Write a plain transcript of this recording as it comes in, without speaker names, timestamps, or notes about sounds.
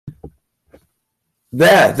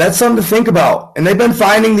That's something to think about. And they've been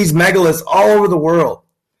finding these megaliths all over the world.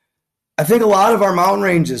 I think a lot of our mountain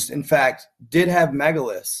ranges, in fact, did have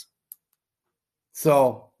megaliths.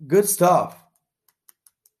 So good stuff.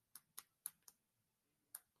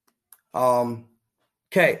 Okay,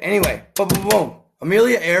 anyway, boom, boom, boom.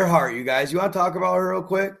 Amelia Earhart, you guys. You want to talk about her real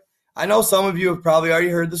quick? I know some of you have probably already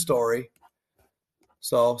heard the story.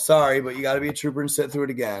 So sorry, but you got to be a trooper and sit through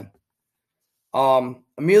it again.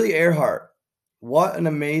 Amelia Earhart, what an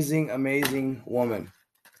amazing, amazing woman.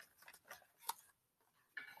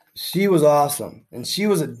 She was awesome. And she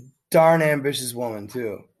was a darn ambitious woman,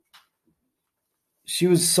 too. She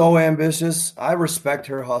was so ambitious. I respect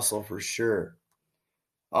her hustle for sure.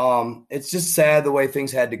 It's just sad the way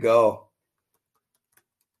things had to go.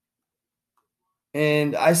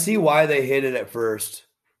 And I see why they hid it at first.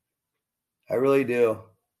 I really do.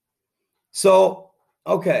 So,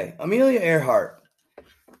 okay, Amelia Earhart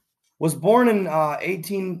was born in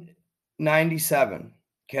 1897.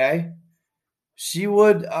 Okay, she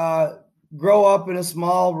would grow up in a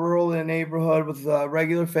small rural neighborhood with a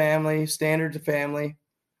regular family, standard family.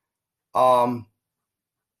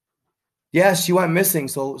 Yeah, she went missing.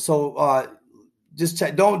 So just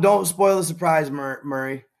check. Don't spoil the surprise,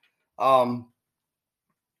 Murray.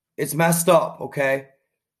 It's messed up. Okay,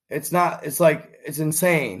 it's not. It's like it's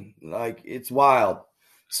insane. Like it's wild.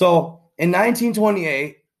 So in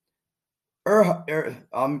 1928.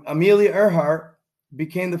 Amelia Earhart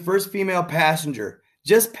became the first female passenger.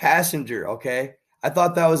 Just passenger, okay? I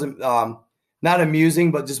thought that was not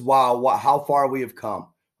amusing, but just wow, how far we have come,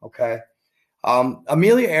 okay?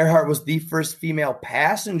 Amelia Earhart was the first female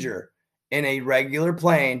passenger in a regular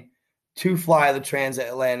plane to fly the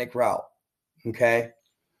transatlantic route, okay?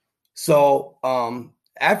 So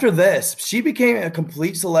after this, she became a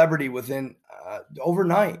complete celebrity within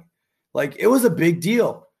overnight. Like it was a big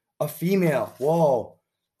deal. A female, whoa,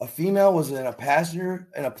 a female was in a passenger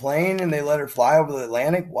in a plane and they let her fly over the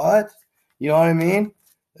Atlantic. What? You know what I mean?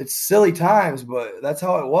 It's silly times, but that's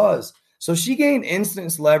how it was. So she gained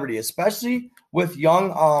instant celebrity, especially with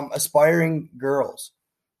young, aspiring girls.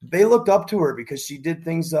 They looked up to her because she did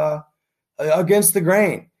things against the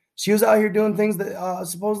grain. She was out here doing things that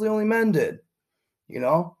supposedly only men did, you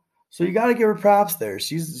know. So you got to give her props there.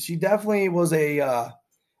 She definitely was a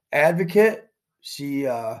advocate.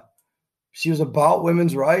 She was about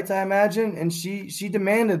women's rights, I imagine, and she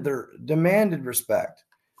demanded respect.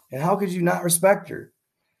 And how could you not respect her?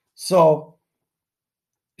 So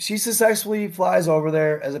she successfully flies over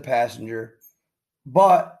there as a passenger,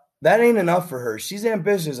 but that ain't enough for her. She's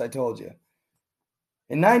ambitious, I told you.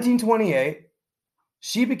 In 1928,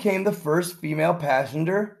 she became the first female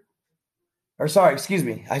passenger. Or sorry, excuse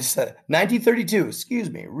me. I just said 1932. Excuse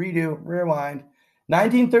me. Redo, rewind.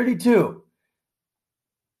 1932.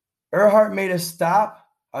 Earhart made a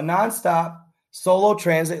nonstop solo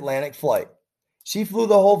transatlantic flight. She flew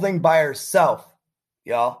the whole thing by herself,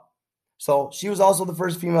 y'all. So she was also the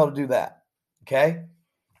first female to do that. Okay.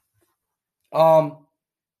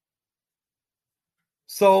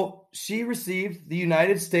 So she received the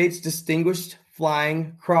United States Distinguished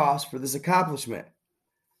Flying Cross for this accomplishment.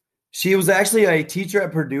 She was actually a teacher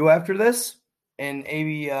at Purdue after this in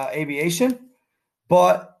aviation,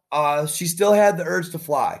 but she still had the urge to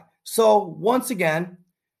fly. So once again,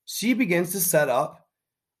 she begins to set up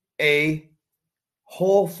a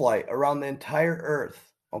whole flight around the entire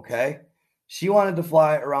Earth. Okay, she wanted to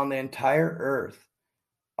fly around the entire Earth.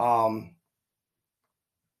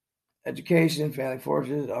 Education, family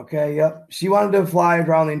forces. Okay, yep. She wanted to fly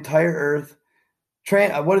around the entire Earth.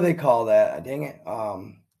 What do they call that? Dang it.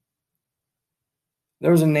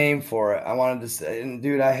 There was a name for it. I wanted to say, and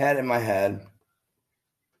dude, I had it in my head.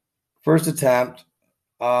 First attempt.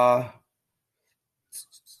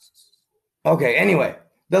 Okay, anyway,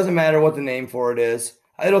 doesn't matter what the name for it is.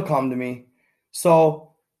 It'll come to me.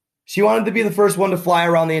 So she wanted to be the first one to fly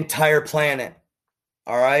around the entire planet.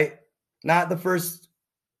 All right? Not the first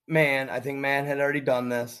man. I think man had already done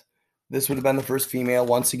this. This would have been the first female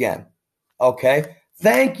once again. Okay?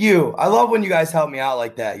 Thank you. I love when you guys help me out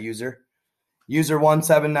like that, user. User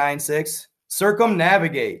 1796.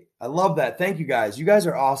 Circumnavigate. I love that. Thank you guys. You guys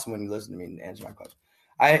are awesome when you listen to me and answer my questions.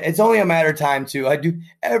 It's only a matter of time too. I do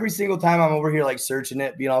every single time I'm over here like searching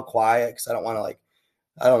it, being all quiet because I don't want to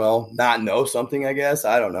I don't know, not know something. I guess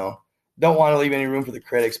I don't know. Don't want to leave any room for the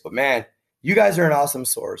critics. But man, you guys are an awesome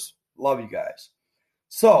source. Love you guys.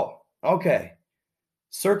 So okay,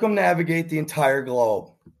 circumnavigate the entire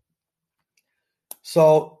globe.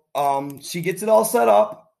 So she gets it all set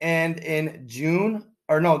up, and in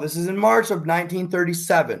this is in March of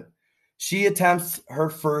 1937, she attempts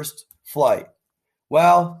her first flight.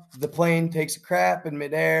 Well, the plane takes a crap in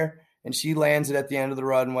midair, and she lands it at the end of the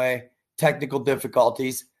runway. Technical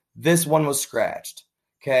difficulties. This one was scratched.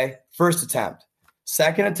 Okay. First attempt.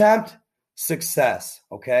 Second attempt, success.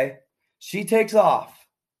 Okay. She takes off.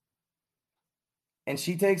 And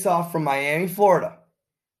she takes off from Miami, Florida.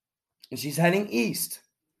 And she's heading east.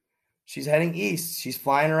 She's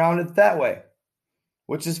flying around it that way,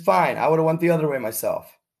 which is fine. I would have went the other way myself.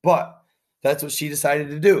 But that's what she decided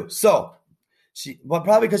to do. So, but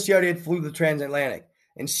probably because she already had flew the transatlantic.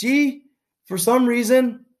 And she, for some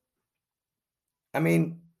reason, I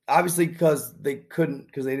mean, obviously because they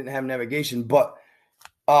didn't have navigation, but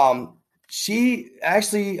she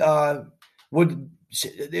actually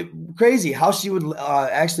crazy how she would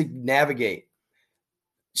actually navigate.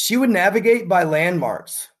 She would navigate by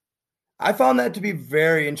landmarks. I found that to be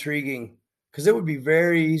very intriguing because it would be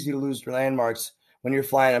very easy to lose landmarks when you're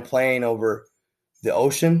flying a plane over the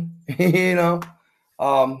ocean,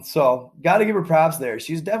 So got to give her props there.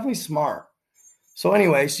 She's definitely smart. So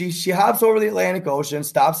anyway, she hops over the Atlantic Ocean,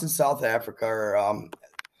 stops in South Africa, or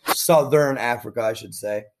Southern Africa, I should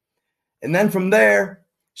say. And then from there,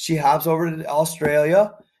 she hops over to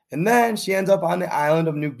Australia, and then she ends up on the island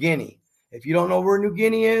of New Guinea. If you don't know where New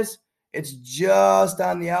Guinea is, it's just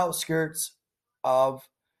on the outskirts of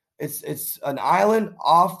it's an island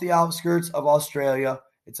off the outskirts of Australia.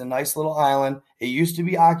 It's a nice little island. It used to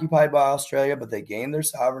be occupied by Australia, but they gained their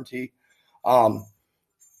sovereignty.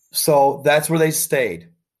 So that's where they stayed.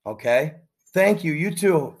 Okay. Thank you. You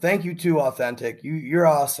too. Thank you too, Authentic. You're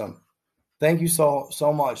awesome. Thank you so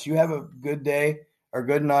much. You have a good day or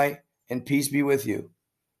good night, and peace be with you.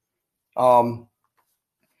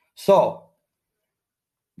 So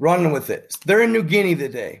running with it. They're in New Guinea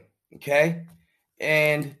today. Okay.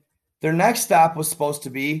 And their next stop was supposed to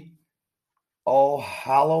be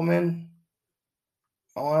Holloman,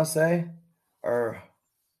 I want to say, or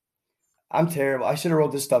I'm terrible. I should have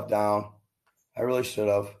wrote this stuff down. I really should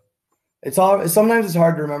have. Sometimes it's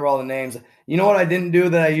hard to remember all the names. You know what I didn't do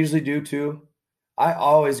that I usually do too? I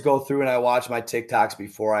always go through and I watch my TikToks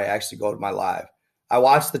before I actually go to my live. I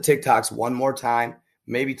watch the TikToks one more time,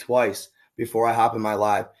 maybe twice before I hop in my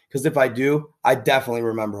live. Because if I do, I definitely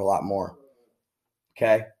remember a lot more.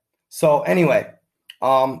 Okay. So anyway,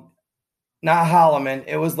 not Holloman.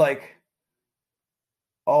 It was like,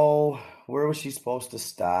 where was she supposed to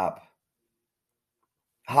stop?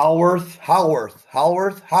 Howland.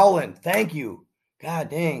 Thank you. God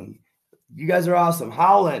dang. You guys are awesome.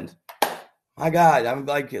 Howland. My God, I'm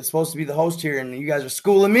like supposed to be the host here, and you guys are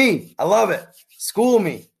schooling me. I love it. School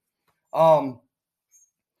me. So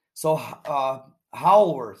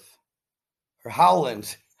Howland.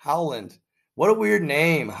 Howland. What a weird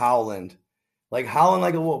name, Howland. Like howling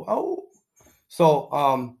like a wolf. Oh.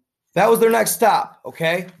 So that was their next stop,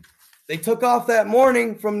 okay? They took off that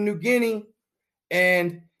morning from New Guinea,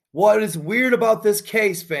 and what is weird about this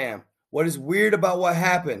case, fam? What is weird about what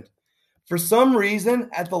happened? For some reason,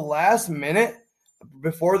 at the last minute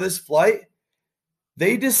before this flight,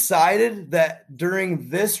 they decided that during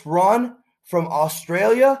this run from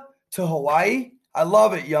Australia to Hawaii, I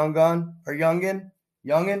love it, youngin.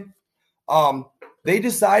 They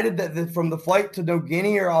decided that from the flight to New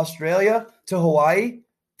Guinea or Australia to Hawaii,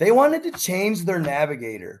 they wanted to change their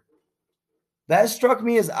navigator. That struck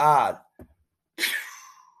me as odd.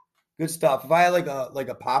 Good stuff. If I had like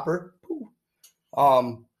a popper,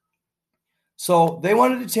 so they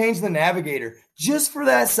wanted to change the navigator just for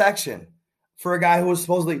that section for a guy who was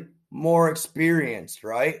supposedly more experienced,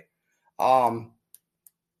 right?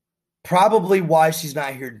 Probably why she's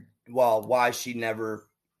not here. Well, why she never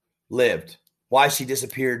lived, why she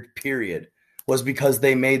disappeared, period, was because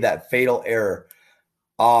they made that fatal error.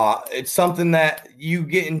 It's something that you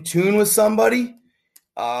get in tune with somebody.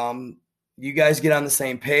 You guys get on the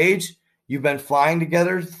same page. You've been flying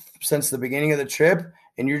together since the beginning of the trip,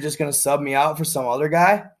 and you're just going to sub me out for some other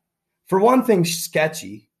guy? For one thing,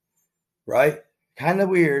 sketchy, right? Kind of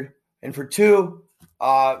weird. And for two,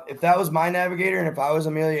 if that was my navigator and if I was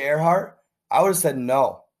Amelia Earhart, I would have said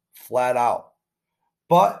no, flat out.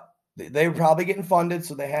 But they were probably getting funded,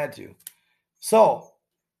 so they had to. So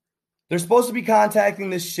they're supposed to be contacting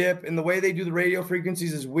this ship, and the way they do the radio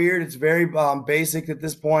frequencies is weird. It's very basic at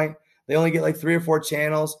this point. They only get like 3 or 4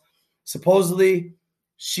 channels. Supposedly,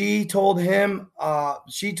 she told this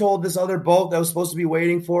other boat that was supposed to be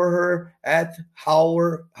waiting for her at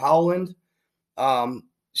Howland.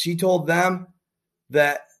 She told them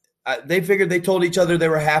that they told each other they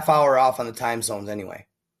were a half hour off on the time zones anyway.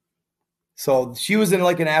 So she was in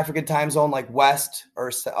like an African time zone, like West or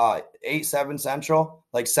 8-7 Central,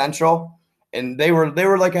 like Central, and they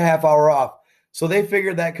were like a half hour off. So they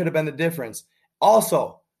figured that could have been the difference.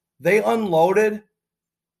 Also, they unloaded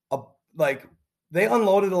they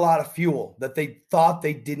unloaded a lot of fuel that they thought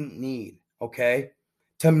they didn't need, okay,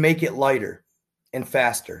 to make it lighter and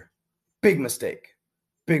faster. Big mistake.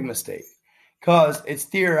 Big mistake. Because it's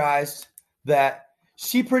theorized that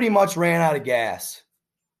she pretty much ran out of gas.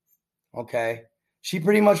 Okay? She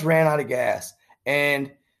pretty much ran out of gas.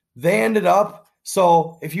 And they ended up,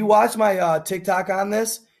 so if you watch my TikTok on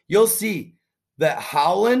this, you'll see that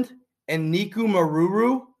Howland and Niku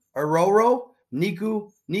Maroro,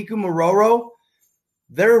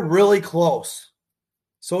 they're really close.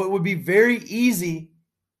 So it would be very easy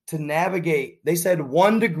to navigate. They said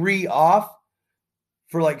 1 degree off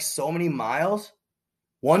for like so many miles.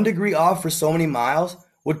 1 degree off for so many miles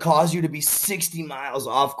would cause you to be 60 miles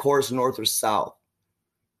off course, north or south.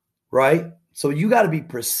 Right? So you got to be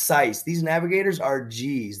precise. These navigators are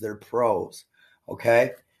G's. They're pros.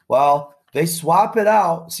 Okay? Well, they swap it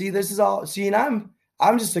out. See, this is all. See, and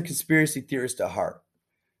I'm just a conspiracy theorist at heart.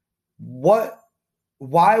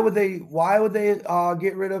 Why would they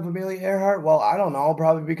get rid of Amelia Earhart? Well, I don't know.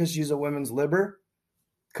 Probably because she's a women's libber.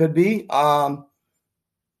 Could be.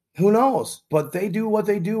 Who knows? But they do what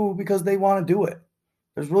they do because they want to do it.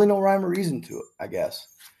 There's really no rhyme or reason to it, I guess.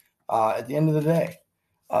 At the end of the day,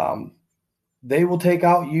 they will take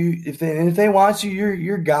out you if they want you.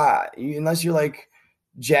 You're God, unless you're like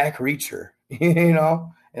Jack Reacher, you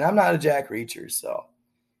know. And I'm not a Jack Reacher, so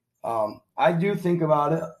I do think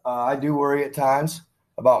about it. I do worry at times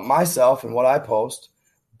about myself and what I post,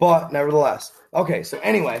 but nevertheless, okay. So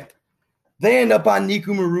anyway, they end up on Niku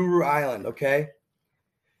Maruru Island, okay.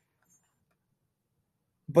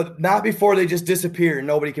 But not before they just disappear and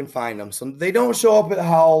nobody can find them. So they don't show up at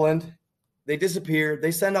Howland. They disappear.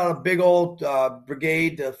 They send out a big old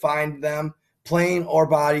brigade to find them, plane or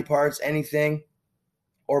body parts, anything,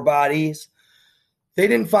 or bodies. They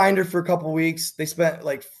didn't find her for a couple weeks. They spent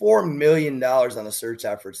like $4 million on the search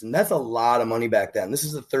efforts, and that's a lot of money back then. This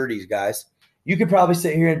is the 30s, guys. You could probably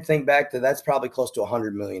sit here and think back that that's probably close to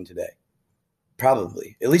 $100 million today.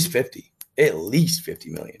 Probably. At least 50. At least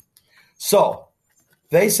 50 million. So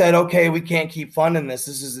they said, okay, we can't keep funding this.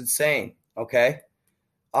 This is insane. Okay.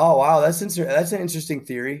 Oh, wow. That's an interesting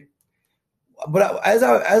theory. But as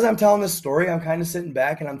I'm telling this story, I'm kind of sitting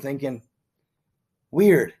back and I'm thinking,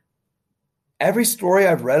 weird. Every story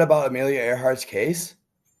I've read about Amelia Earhart's case,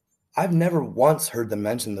 I've never once heard them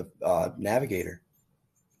mention the navigator.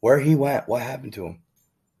 Where he went, what happened to him?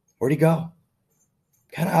 Where'd he go?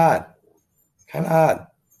 Kind of odd.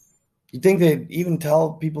 You'd think they'd even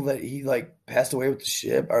tell people that he like passed away with the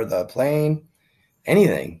ship or the plane,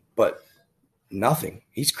 anything, but nothing.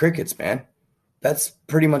 He's crickets, man. That's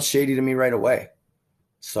pretty much shady to me right away.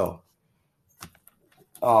 So,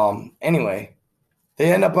 anyway,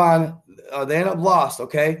 they end up lost.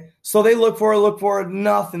 Okay. So they look for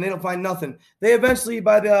nothing. They don't find nothing. They eventually,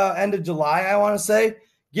 by the end of July, I want to say,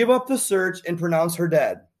 give up the search and pronounce her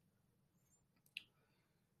dead.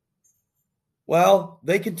 Well,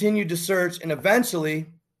 they continued to search, and eventually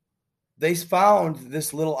they found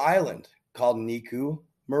this little island called Niku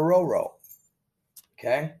Maroro.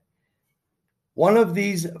 Okay. One of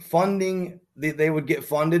these funding, they would get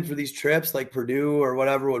funded for these trips, like Purdue or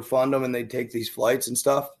whatever would fund them, and they'd take these flights and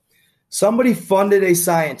stuff. Somebody funded a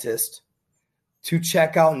scientist to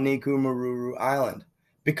check out Niku Maruru Island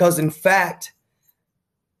because, in fact,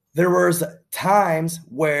 there was times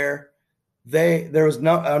where there was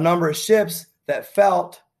a number of ships that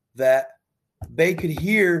felt that they could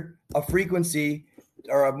hear a frequency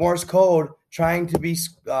or a Morse code trying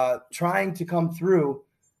to come through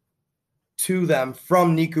to them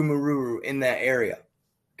from Niku Maruru in that area.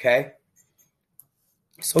 Okay.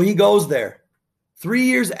 So he goes there 3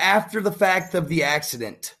 years after the fact of the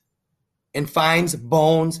accident and finds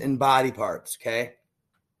bones and body parts. Okay.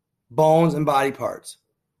 Bones and body parts.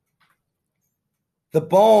 The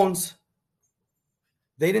bones,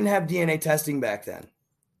 they didn't have DNA testing back then.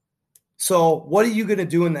 So what are you going to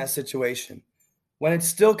do in that situation? When it's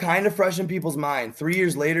still kind of fresh in people's mind. 3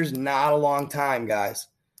 years later is not a long time, guys.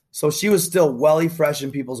 So she was still welly fresh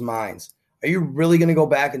in people's minds. Are you really going to go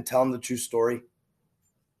back and tell them the true story?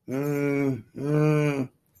 She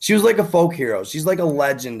was like a folk hero. She's like a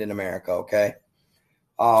legend in America, okay?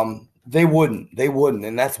 They wouldn't.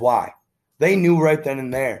 And that's why. They knew right then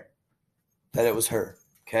and there that it was her,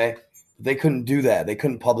 okay? They couldn't do that. They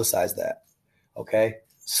couldn't publicize that, okay?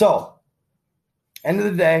 So, end of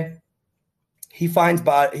the day, he finds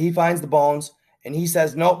the bones, and he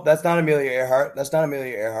says, nope, that's not Amelia Earhart. That's not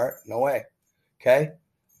Amelia Earhart. No way, okay?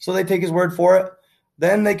 So they take his word for it.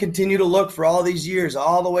 Then they continue to look for all these years,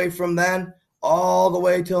 all the way from then, all the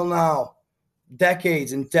way till now.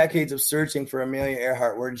 decades and decades of searching for Amelia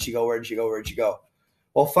Earhart. Where did she go? Where did she go? Where did she go?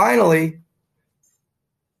 Well, finally,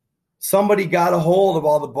 somebody got a hold of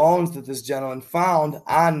all the bones that this gentleman found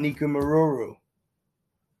on Niku Maruru.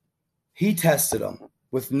 He tested them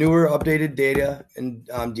with newer updated data and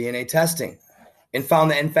DNA testing and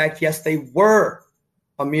found that, in fact, yes, they were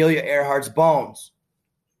Amelia Earhart's bones.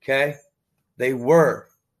 Okay? They were.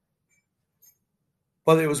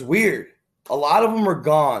 But it was weird. A lot of them were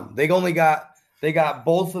gone. They got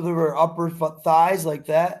both of their upper thighs like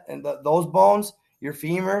that, and those bones, your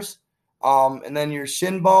femurs, and then your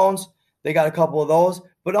shin bones. They got a couple of those,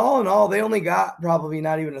 but all in all, they only got probably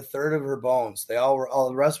not even a third of her bones. All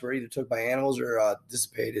the rest were either took by animals or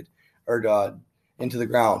dissipated or into the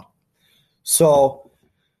ground. So,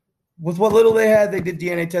 with what little they had, they did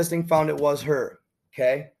DNA testing, found it was her.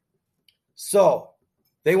 Okay, so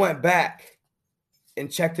they went back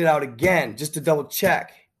and checked it out again just to double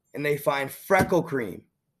check, and they find freckle cream.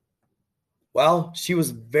 Well, she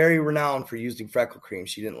was very renowned for using freckle cream.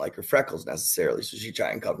 She didn't like her freckles necessarily, so she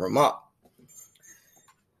tried and cover them up.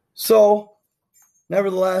 So,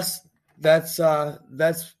 nevertheless, that's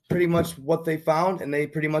pretty much what they found, and they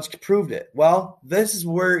pretty much proved it. Well, this is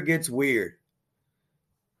where it gets weird.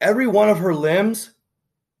 Every one of her limbs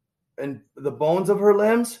and the bones of her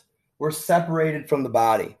limbs were separated from the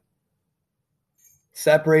body.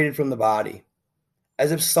 Separated from the body.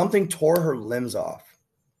 As if something tore her limbs off.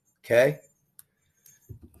 Okay?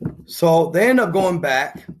 So they end up going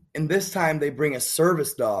back, and this time they bring a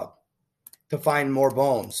service dog to find more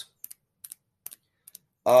bones.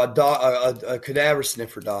 A cadaver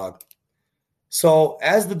sniffer dog. So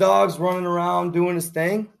as the dog's running around doing his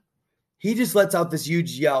thing, he just lets out this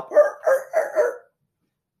huge yelp.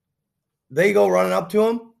 They go running up to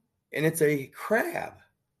him, and it's a crab.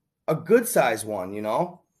 A good-sized one, you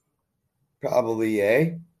know.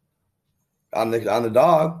 Probably on the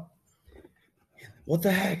dog. What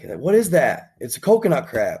the heck? What is that? It's a coconut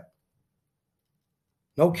crab.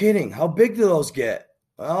 No kidding. How big do those get?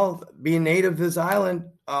 Well, being native to this island,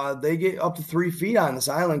 they get up to 3 feet on this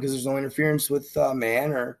island because there's no interference with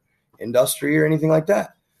man or industry or anything like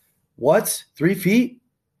that. What? 3 feet?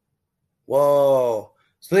 Whoa.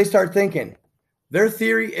 So they start thinking. Their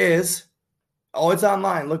theory is, it's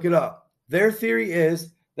online. Look it up. Their theory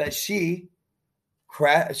is that she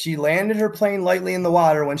landed her plane lightly in the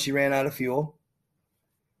water when she ran out of fuel.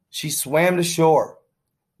 She swam to shore.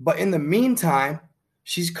 But in the meantime,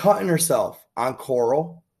 she's cutting herself on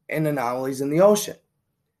coral and anomalies in the ocean.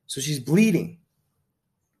 So she's bleeding.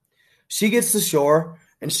 She gets to shore,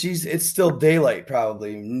 and it's still daylight,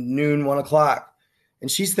 probably noon, 1 o'clock.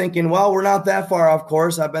 And she's thinking, well, we're not that far off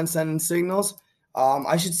course. I've been sending signals.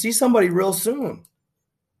 I should see somebody real soon.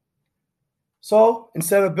 So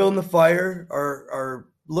instead of building the fire or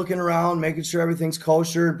looking around, making sure everything's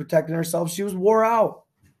kosher and protecting herself, she was wore out.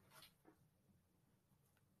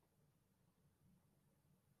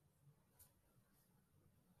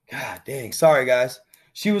 God dang. Sorry, guys.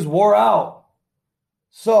 She was wore out.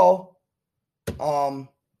 So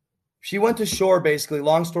she went to shore, basically,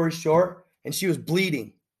 long story short, and she was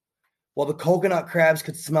bleeding. Well, the coconut crabs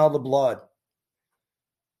could smell the blood.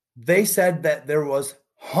 They said that there was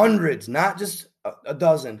hundreds, not just a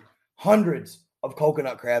dozen, hundreds of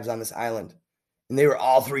coconut crabs on this island. And they were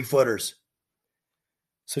all 3-footers.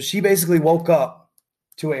 So she basically woke up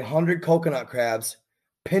to 100 coconut crabs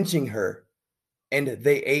pinching her, and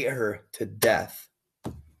they ate her to death.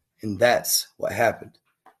 And that's what happened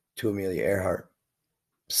to Amelia Earhart.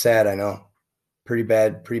 Sad, I know. Pretty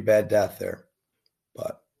bad death there.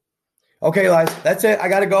 But okay, guys, that's it. I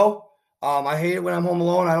gotta go. I hate it when I'm home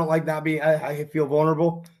alone. I don't like not being. I feel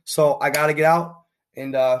vulnerable, so I gotta get out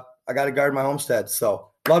and I gotta guard my homestead. So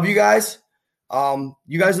love you guys.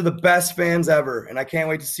 You guys are the best fans ever, and I can't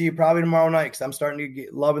wait to see you probably tomorrow night because I'm starting to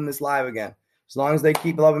get loving this live again. As long as they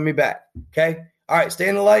keep loving me back. Okay. All right. Stay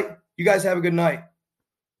in the light. You guys have a good night.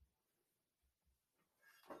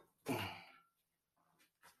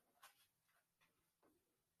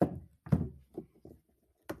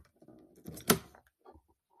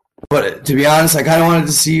 But to be honest, I kind of wanted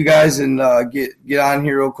to see you guys and get on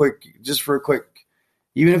here real quick, just for a quick,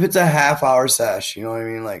 even if it's a half-hour sesh. You know what I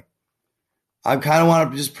mean? Like, I kind of want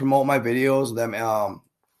to just promote my videos, them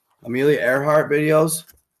Amelia Earhart videos.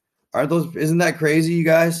 Isn't that crazy, you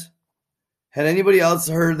guys? Had anybody else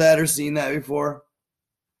heard that or seen that before?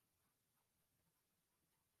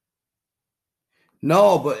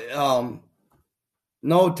 No, but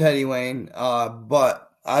no, Teddy Wayne. But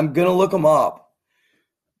I'm gonna look them up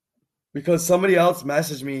because somebody else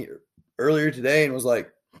messaged me earlier today and was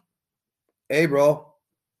like, "Hey, bro,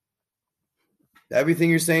 everything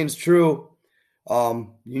you're saying is true. You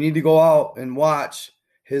need to go out and watch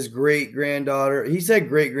his great granddaughter. He said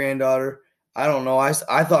great granddaughter. I don't know. I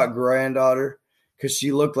thought granddaughter because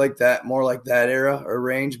she looked like that, more like that era or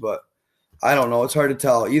range, but I don't know. It's hard to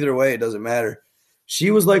tell. Either way, it doesn't matter.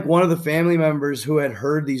 She was like one of the family members who had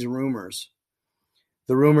heard these rumors,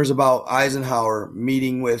 the rumors about Eisenhower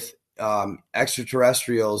meeting with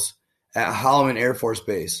extraterrestrials at Holloman Air Force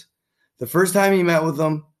Base. The first time he met with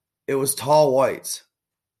them, it was tall whites.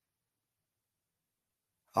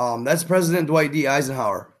 That's President Dwight D.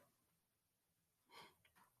 Eisenhower.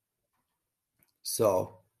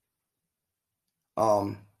 So,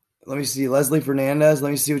 let me see. Leslie Fernandez,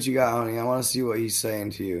 let me see what you got, honey. I want to see what he's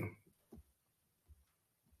saying to you.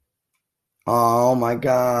 Oh my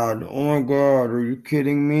God. Oh my God. Are you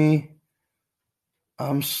kidding me?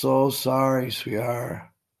 I'm so sorry, sweetheart.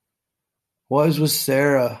 What is with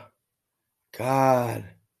Sarah? God.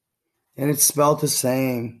 And it's spelled the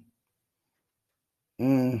same.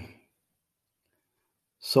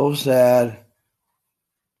 So sad.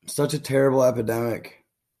 Such a terrible epidemic.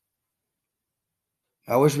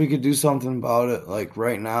 I wish we could do something about it, like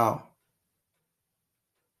right now.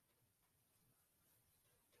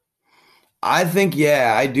 I think,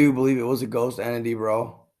 yeah, I do believe it was a ghost entity,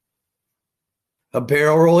 bro. A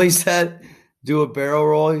barrel roll, he said. Do a barrel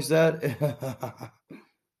roll, he said.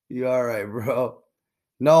 You all right, bro?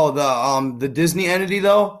 No, the Disney entity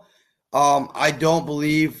though. I don't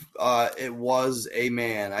believe it was a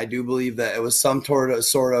man. I do believe that it was some sort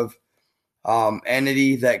of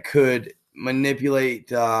entity that could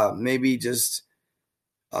manipulate, maybe just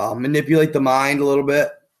manipulate the mind a little bit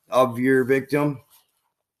of your victim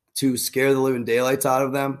to scare the living daylights out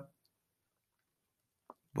of them.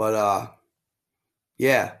 But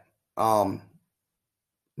yeah, that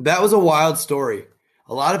was a wild story.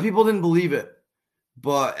 A lot of people didn't believe it,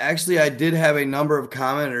 but actually, I did have a number of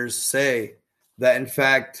commenters say that, in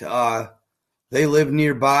fact, they live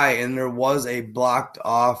nearby and there was a blocked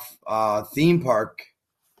off theme park.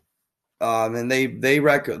 And they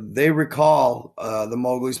recall the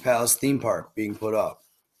Mowgli's Palace theme park being put up.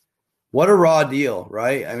 What a raw deal,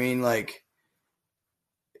 right? I mean, like,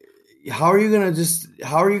 how are you gonna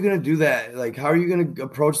do that? Like, how are you gonna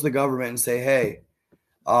approach the government and say, hey,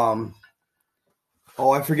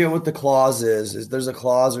 I forget what the clause is. There's a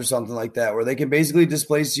clause or something like that where they can basically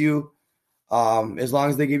displace you as long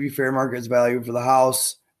as they give you fair market value for the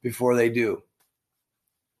house before they do.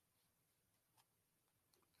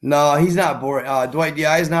 No, he's not boring. Dwight D.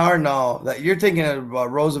 Eisenhower? No, that you're thinking of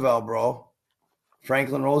Roosevelt, bro.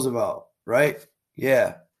 Franklin Roosevelt, right?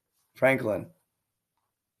 Yeah, Franklin.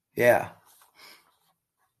 Yeah.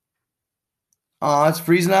 Oh, it's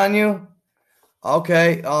freezing on you.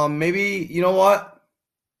 Okay. Maybe you know what?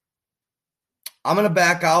 I'm gonna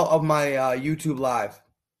back out of my YouTube live.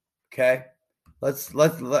 Okay.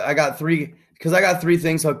 I got three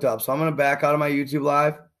things hooked up, so I'm gonna back out of my YouTube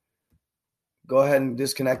live. Go ahead and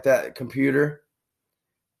disconnect that computer.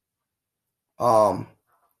 I'm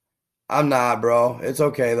not, bro. It's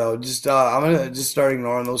okay though. Just I'm gonna just start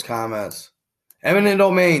ignoring those comments. Eminent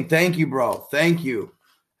domain. Thank you, bro. Thank you.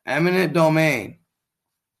 Eminent domain.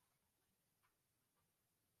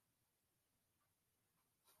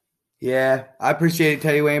 Yeah, I appreciate it,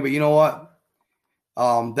 Teddy Wayne, but you know what?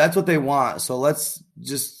 That's what they want. So let's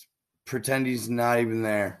just pretend he's not even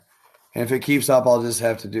there. And if it keeps up, I'll just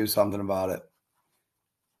have to do something about it.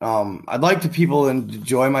 I'd like to people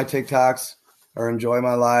enjoy my TikToks or enjoy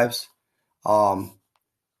my lives.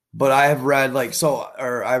 But I have read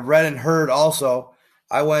I've read and heard also.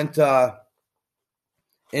 I went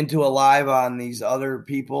into a live on these other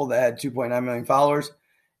people that had 2.9 million followers,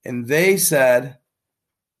 and they said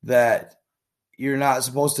that you're not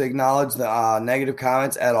supposed to acknowledge the negative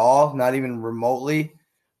comments at all, not even remotely,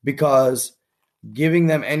 because giving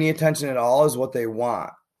them any attention at all is what they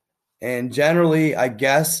want. And generally, I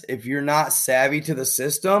guess if you're not savvy to the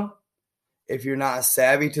system,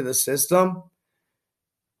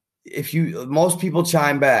 most people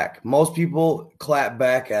chime back, most people clap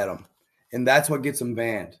back at them, and that's what gets them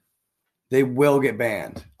banned. They will get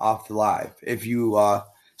banned off the live if you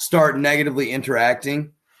start negatively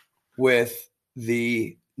interacting with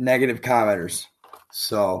the negative commenters.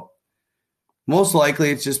 So most likely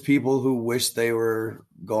it's just people who wish they were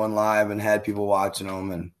going live and had people watching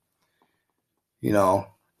them, and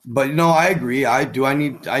but I agree. I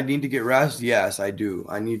need to get rest. Yes, I do.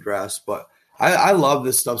 I need rest, but I love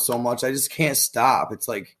this stuff so much. I just can't stop. It's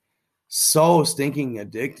like so stinking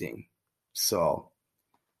addicting. So,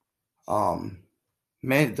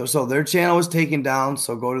 man, so their channel was taken down.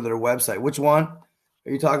 So go to their website. Which one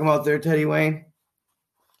are you talking about there, Teddy Wayne?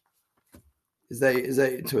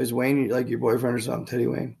 Is Wayne like your boyfriend or something, Teddy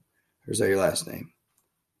Wayne? Or is that your last name?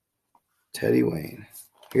 Teddy Wayne.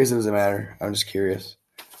 I guess it doesn't matter. I'm just curious.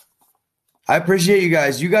 I appreciate you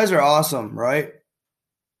guys. You guys are awesome, right?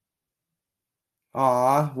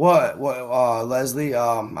 What? Leslie,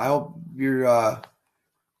 I hope you're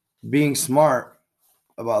being smart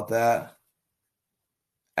about that.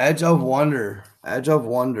 Edge of Wonder. Edge of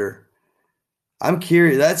Wonder. I'm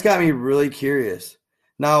curious. That's got me really curious.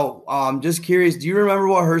 Now, just curious, do you remember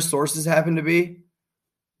what her sources happened to be?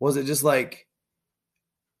 Was it just like,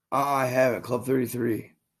 I haven't, Club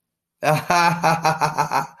 33.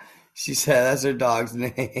 She said that's her dog's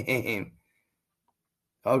name.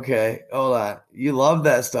 Okay, hold on. You love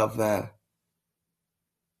that stuff then.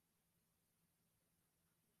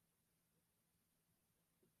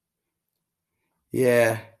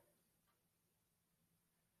 Yeah.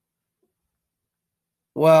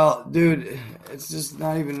 Well, dude, it's just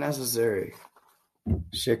not even necessary.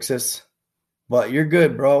 Shixus. But you're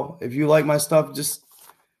good, bro. If you like my stuff, just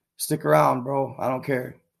stick around, bro. I don't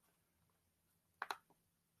care.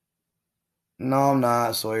 No, I'm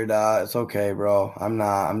not, Sawyer Dot. It's okay, bro. I'm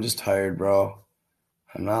not. I'm just tired, bro.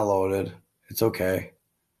 I'm not loaded. It's okay.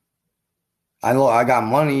 I got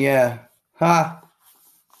money, yeah. Ha!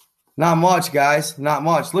 Not much, guys. Not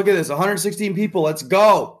much. Look at this. 116 people. Let's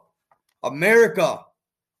go. America.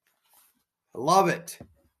 I love it.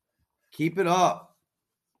 Keep it up.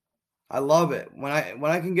 I love it. When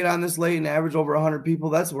I can get on this late and average over 100 people,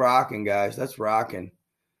 that's rocking, guys. That's rocking.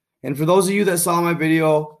 And for those of you that saw my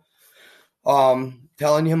video,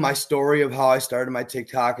 telling him my story of how I started my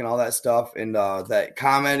TikTok and all that stuff, and that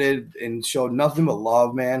commented and showed nothing but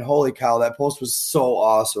love, man. Holy cow, that post was so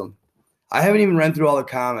awesome. I haven't even read through all the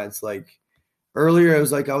comments. Like earlier, it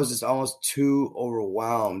was like I was just almost too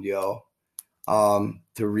overwhelmed,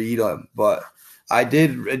 to read them. But I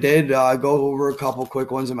did go over a couple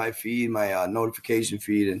quick ones in my feed, my notification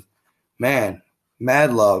feed, and man,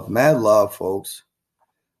 mad love, folks.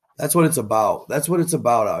 That's what it's about. That's what it's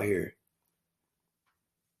about out here.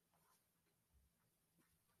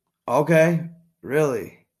 Okay,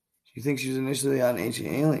 really? You think she was initially on Ancient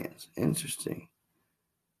Aliens? Interesting.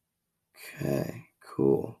 Okay,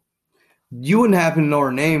 cool. You wouldn't happen to know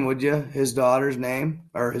her name, would you? His daughter's name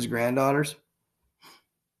or his granddaughter's?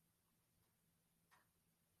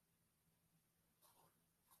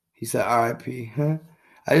 He said R.I.P. Huh?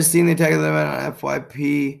 I just seen the Attack of the Man on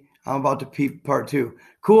FYP. I'm about to peep part 2.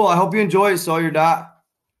 Cool. I hope you enjoy it, Sawyer Dot.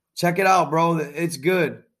 Check it out, bro. It's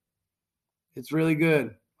good. It's really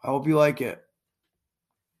good. I hope you like it.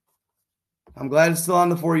 I'm glad it's still on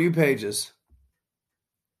the For You pages.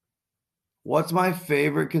 What's my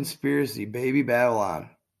favorite conspiracy? Baby Babylon.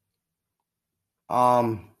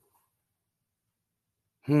 One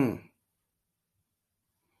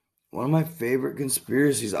of my favorite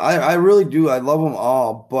conspiracies. I really do. I love them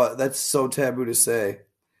all, but that's so taboo to say.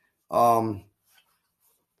 Um,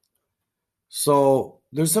 so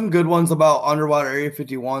there's some good ones about underwater Area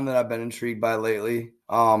 51 that I've been intrigued by lately.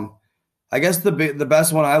 I guess the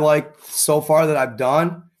best one I like so far that I've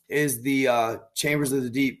done is the Chambers of the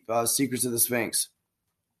Deep, Secrets of the Sphinx.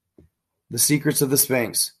 The Secrets of the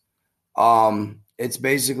Sphinx. It's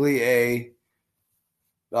basically they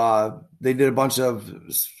did a bunch of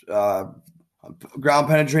ground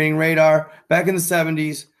penetrating radar back in the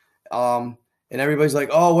 70s. And everybody's like,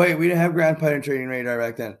 oh, wait, we didn't have ground penetrating radar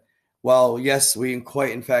back then. Well, yes, we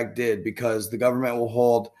quite in fact did, because the government will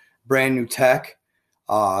hold brand new tech.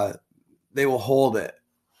 They will hold it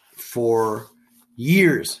for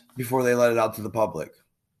years before they let it out to the public.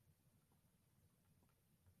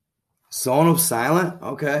 Zone of Silent?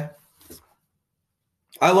 Okay.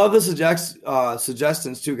 I love the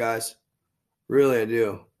suggestions too, guys. Really, I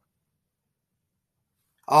do.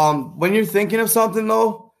 When you're thinking of something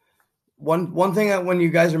though, one thing that when you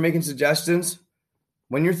guys are making suggestions,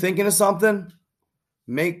 when you're thinking of something,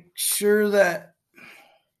 make sure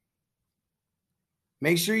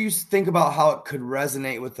you think about how it could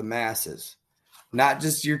resonate with the masses, not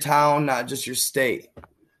just your town, not just your state.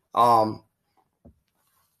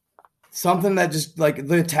 Something that just like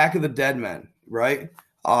the Attack of the Dead Men, right?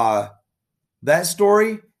 That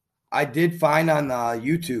story I did find on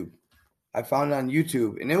YouTube. I found it on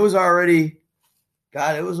YouTube, and it was already,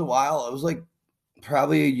 God, it was a while. It was like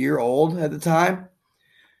probably a year old at the time.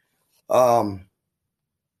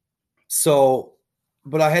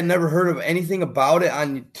 But I had never heard of anything about it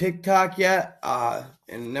on TikTok yet,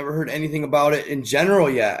 and never heard anything about it in general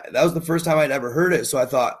yet. That was the first time I'd ever heard it. So I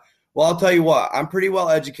thought, well, I'll tell you what, I'm pretty well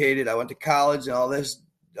educated. I went to college and all this,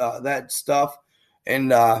 that stuff.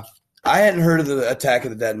 And I hadn't heard of the Attack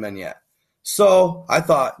of the Dead Men yet. So I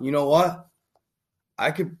thought, you know what?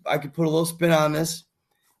 I could put a little spin on this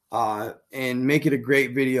and make it a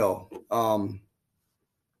great video.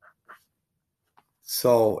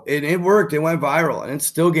 So it worked. It went viral, and it's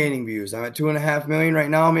still gaining views. I'm at 2.5 million right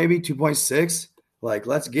now, maybe 2.6. Like,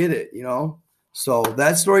 let's get it, you know? So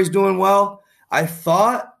that story's doing well. I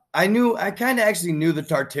kind of actually knew the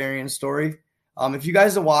Tartarian story. If you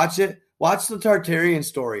guys watch it, watch the Tartarian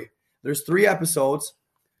story. There's 3 episodes.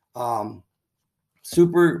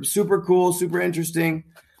 Super, super cool, super interesting.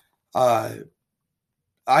 I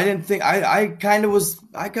didn't think I kind of was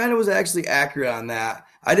actually accurate on that.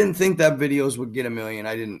 I didn't think that videos would get 1 million.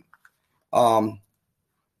 I didn't.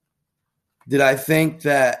 Did I think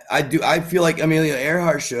that I do? I feel like Amelia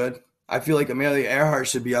Earhart should. I feel like Amelia Earhart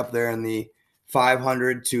should be up there in the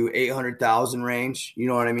 500 to 800,000 range. You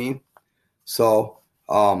know what I mean? So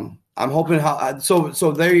I'm hoping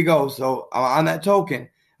so there you go. So on that token,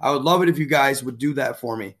 I would love it if you guys would do that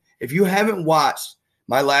for me. If you haven't watched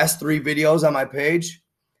my last 3 videos on my page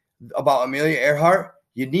about Amelia Earhart,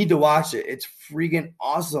 you need to watch it. It's freaking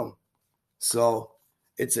awesome. So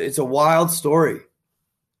it's a wild story.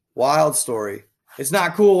 Wild story. It's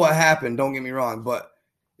not cool what happened, don't get me wrong, but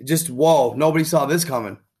just whoa, nobody saw this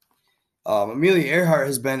coming. Amelia Earhart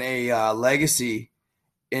has been a legacy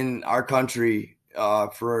in our country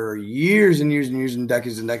for years and years and years and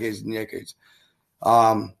decades and decades and decades.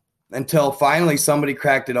 Until finally somebody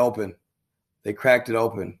cracked it open. They cracked it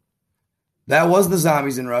open. That was the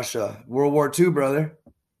zombies in Russia. World War II, brother.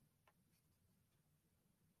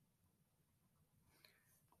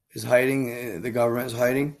 Is hiding. The government is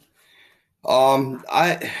hiding.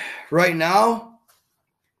 Right now,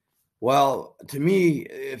 well, to me,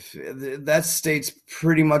 if that states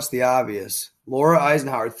pretty much the obvious. Laura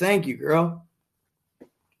Eisenhower. Thank you, girl.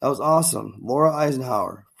 That was awesome. Laura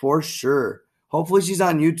Eisenhower, for sure. Hopefully she's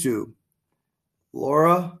on YouTube.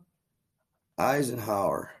 Laura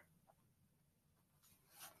Eisenhower.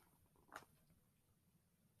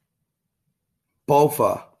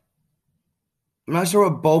 BOFA. I'm not sure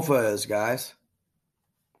what BOFA is, guys.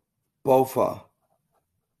 BOFA.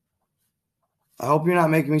 I hope you're not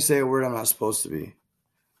making me say a word I'm not supposed to be.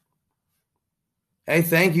 Hey,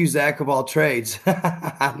 thank you, Zach of all trades.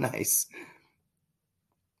 Nice.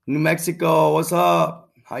 New Mexico, what's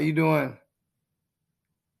up? How you doing?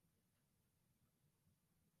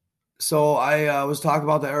 So I was talking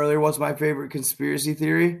about that earlier. What's my favorite conspiracy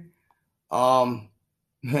theory?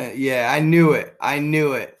 Yeah, I knew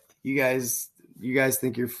it. You guys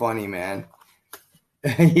think you're funny, man.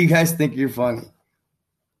 You guys think you're funny.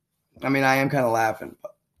 I mean, I am kind of laughing.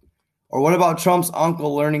 Or what about Trump's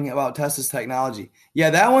uncle learning about Tesla's technology? Yeah,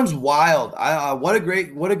 that one's wild. What a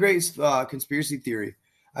great conspiracy theory.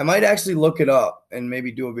 I might actually look it up and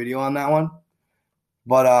maybe do a video on that one.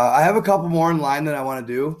 But I have a couple more in line that I want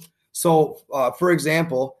to do. So, for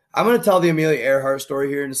example, I'm going to tell the Amelia Earhart story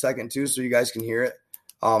here in a second too, so you guys can hear it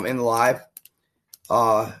in the live.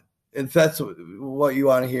 If that's what you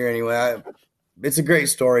want to hear anyway. It's a great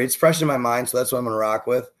story. It's fresh in my mind, so that's what I'm going to rock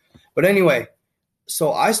with. But anyway,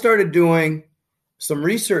 so I started doing some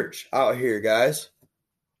research out here, guys.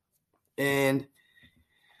 And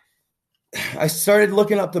I started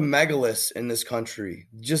looking up the megaliths in this country,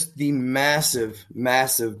 just the massive,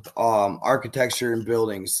 massive architecture and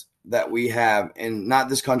buildings that we have in not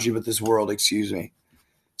this country, but this world, excuse me.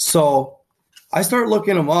 So I started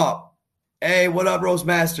looking them up. Hey, what up,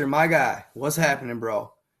 Roastmaster? My guy. What's happening,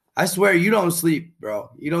 bro? I swear you don't sleep, bro.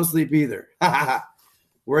 You don't sleep either.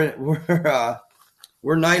 We're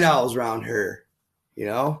night owls around here, you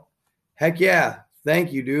know? Heck yeah.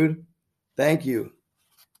 Thank you, dude. Thank you.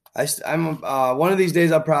 I'm one of these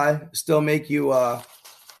days I'll probably still make you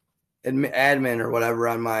admin or whatever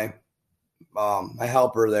on my my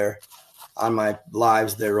helper there on my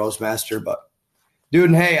lives there, Roastmaster. But dude,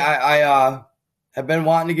 and hey, I have been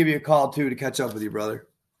wanting to give you a call too to catch up with you, brother.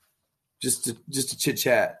 Just to chit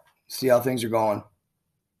chat, see how things are going.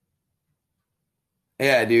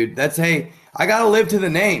 Yeah, dude. Hey, I gotta live to the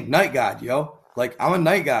name, Night God, yo. Like, I'm a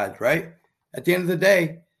night god, right? At the end of the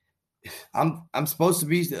day, I'm supposed to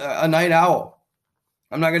be a night owl.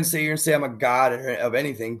 I'm not gonna say I'm a god of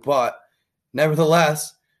anything, but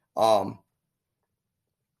nevertheless,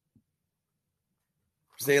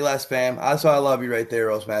 say less, fam. That's why I love you right there,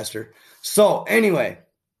 Roastmaster. So anyway,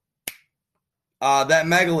 that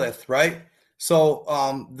megalith, right?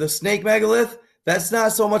 So the snake megalith, that's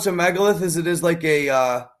not so much a megalith as it is like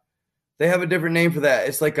a they have a different name for that.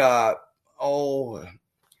 It's like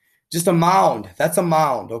just a mound. That's a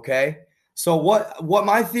mound, okay? So what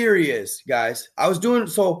my theory is, guys, I was doing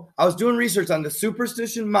research on the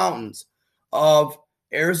Superstition Mountains of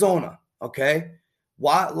Arizona, okay?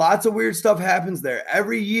 Lots of weird stuff happens there.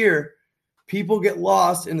 Every year, people get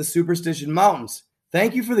lost in the Superstition Mountains.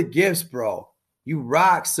 Thank you for the gifts, bro. You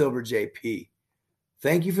rock, Silver JP.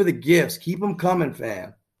 Thank you for the gifts. Keep them coming,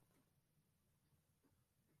 fam.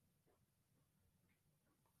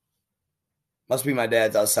 Must be my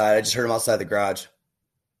dad's outside. I just heard him outside the garage.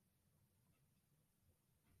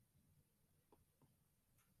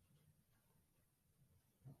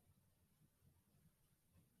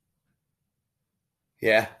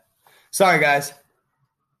 Yeah. Sorry, guys.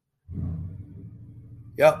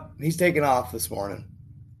 Yep, he's taking off this morning.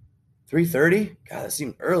 3:30? God, that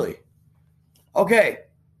seemed early. Okay.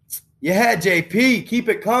 Yeah, JP, keep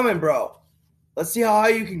it coming, bro. Let's see how high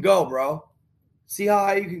you can go, bro. See how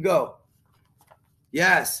high you can go.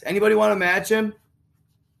 Yes. Anybody want to match him?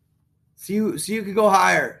 See who can go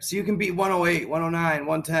higher. See who can beat 108, 109,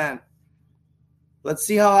 110. Let's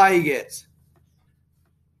see how high he gets.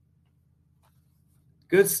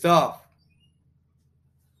 Good stuff.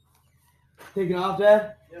 Taking off,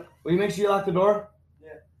 Dad? Yep. Will you make sure you lock the door? Yeah.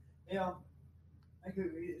 Yeah. Is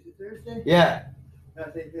it Thursday? Yeah. No,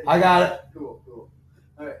 Thursday. I got it. Cool.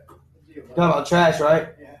 All right. Talking about trash, right?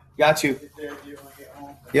 Yeah. Got you. Get there, you want to get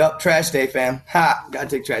home. Yep, trash day, fam. Ha! Gotta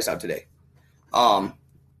take trash out today.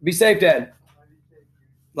 Be safe, Dad.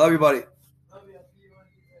 Love you, buddy. Love you. I'll see you when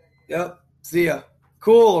you get back. Yep. See ya.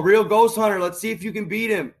 Cool. Real Ghost Hunter. Let's see if you can beat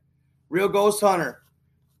him. Real Ghost Hunter.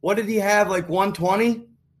 What did he have? Like 120?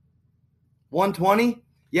 120?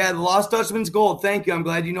 Yeah, the Lost Dutchman's Gold. Thank you. I'm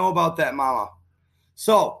glad you know about that, Mama.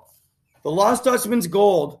 So, the Lost Dutchman's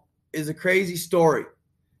Gold is a crazy story.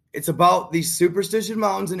 It's about these Superstition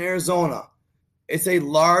Mountains in Arizona. It's a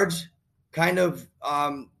large kind of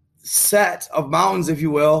set of mountains, if you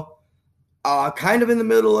will, kind of in the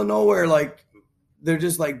middle of nowhere. Like, they're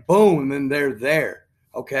just like, boom, and then they're there,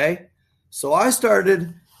 okay? So I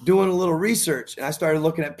started doing a little research, and I started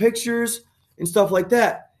looking at pictures and stuff like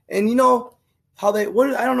that. And you know how I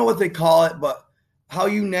don't know what they call it, but how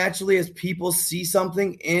you naturally, as people see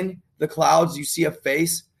something in the clouds, you see a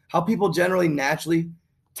face, how people generally naturally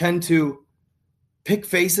tend to pick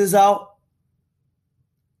faces out.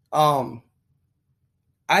 I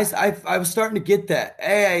was starting to get that.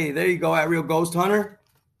 Hey, there you go, at Real Ghost Hunter.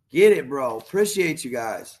 Get it, bro. Appreciate you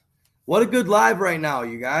guys. What a good live right now,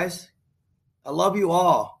 you guys. I love you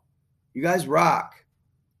all. You guys rock.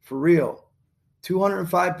 For real.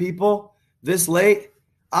 205 people this late.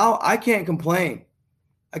 I can't complain.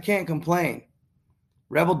 I can't complain.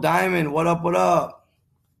 Rebel Diamond, what up, what up?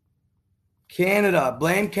 Canada,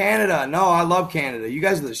 blame Canada. No, I love Canada. You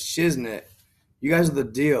guys are the shiznit. You guys are the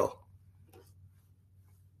deal.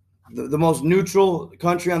 The most neutral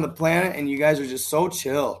country on the planet, and you guys are just so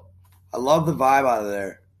chill. I love the vibe out of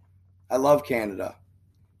there. I love Canada.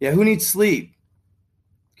 Yeah, who needs sleep?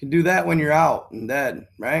 You can do that when you're out and dead,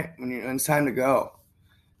 right? When it's time to go.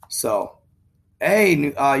 So, hey,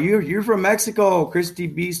 you're from Mexico, Christy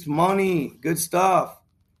Beast Money. Good stuff.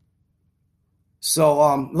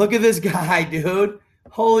 So, look at this guy, dude.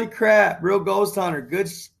 Holy crap, Real Ghost Hunter. Good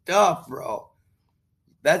stuff, bro.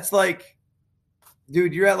 That's like,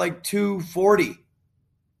 dude, you're at like 240.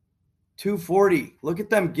 240. Look at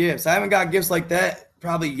them gifts. I haven't got gifts like that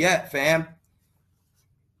probably yet, fam.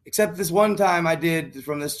 Except this one time I did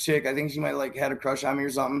from this chick. I think she might like had a crush on me or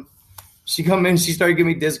something. She come in, she started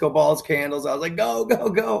giving me disco balls, candles. I was like, go, go,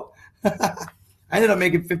 go. I ended up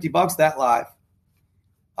making $50 that live.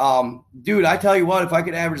 Dude, I tell you what, if I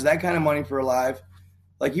could average that kind of money for a live,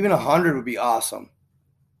 like even 100 would be awesome.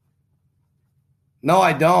 No,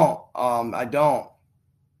 I don't. I don't.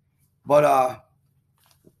 But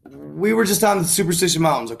we were just on the Superstition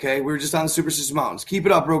Mountains, okay? We were just on the Superstition Mountains. Keep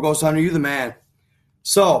it up, Real Ghost Hunter. You're the man.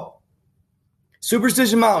 So,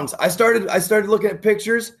 Superstition Mountains. I started looking at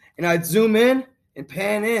pictures, and I'd zoom in and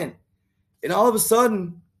pan in. And all of a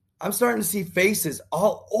sudden, I'm starting to see faces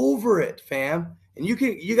all over it, fam. And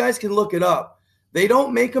you guys can look it up. They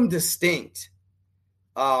don't make them distinct.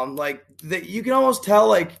 You can almost tell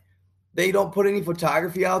like they don't put any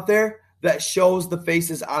photography out there that shows the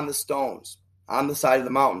faces on the stones on the side of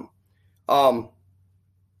the mountain.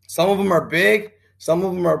 Some of them are big, some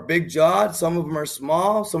of them are big jawed, some of them are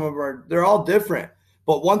small, some of them they're all different.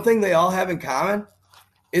 But one thing they all have in common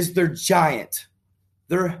is they're giant.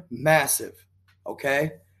 They're massive.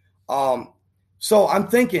 Okay. So I'm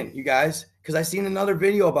thinking, you guys, because I seen another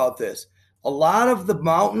video about this. A lot of the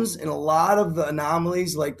mountains and a lot of the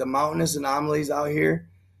anomalies, like the mountainous anomalies out here,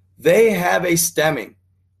 they have a stemming.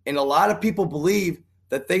 And a lot of people believe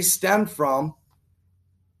that they stemmed from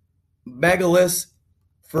megaliths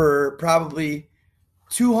for probably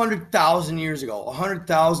 200,000 years ago,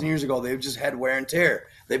 100,000 years ago. They've just had wear and tear.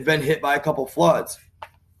 They've been hit by a couple floods.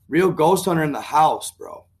 real ghost hunter in the house,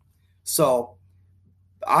 bro. So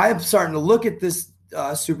I'm starting to look at this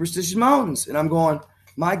Superstitious Mountains, and I'm going,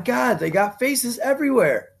 my God, they got faces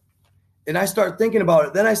everywhere. And I start thinking about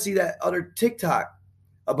it. Then I see that other TikTok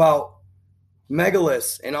about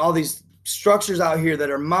megaliths and all these structures out here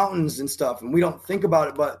that are mountains and stuff, and we don't think about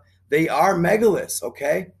it, but they are megaliths,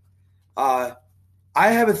 okay? I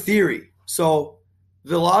have a theory. So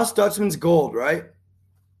the Lost Dutchman's gold, right?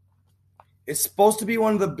 It's supposed to be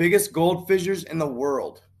one of the biggest gold fissures in the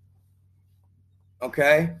world.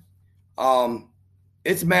 Okay?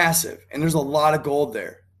 It's massive, and there's a lot of gold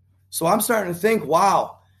there. So I'm starting to think,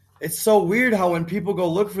 wow, it's so weird how when people go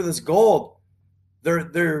look for this gold,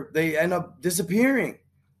 they end up disappearing.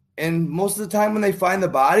 And most of the time when they find the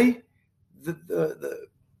body, the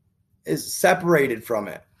is separated from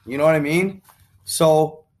it. You know what I mean?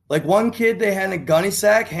 So like one kid, they had a gunny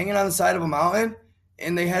sack hanging on the side of a mountain,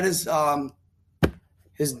 and they had his dome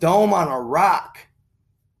on a rock,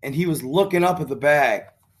 and he was looking up at the bag.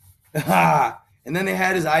 And then they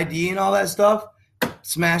had his ID and all that stuff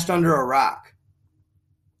smashed under a rock.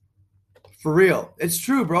 For real. It's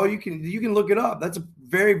true, bro. You can look it up. That's a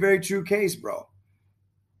very, very true case, bro.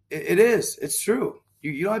 It is. It's true.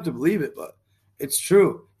 You don't have to believe it, but it's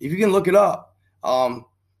true. If you can look it up.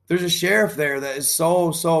 There's a sheriff there that is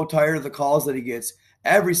so tired of the calls that he gets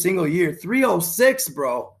every single year. 306,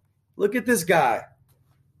 bro. Look at this guy.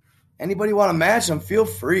 Anybody want to match him, feel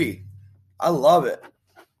free. I love it.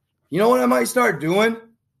 You know what I might start doing?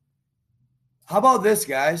 How about this,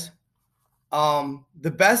 guys?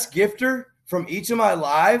 The best gifter from each of my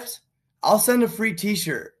lives, I'll send a free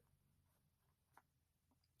t-shirt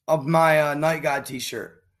of my Night God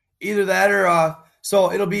t-shirt. Either that or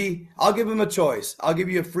so it'll be, I'll give him a choice. I'll give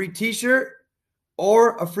you a free t-shirt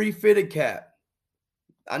or a free fitted cap.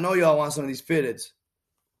 I know y'all want some of these fitteds.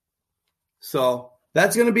 So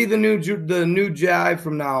that's going to be the new jive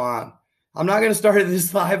from now on. I'm not going to start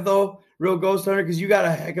this live, though, Real Ghost Hunter, because you got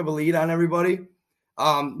a heck of a lead on everybody.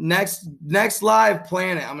 Next live,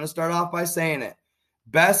 plan it. I'm going to start off by saying it.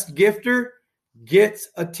 Best gifter gets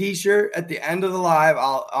a t-shirt at the end of the live.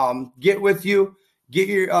 I'll get with you.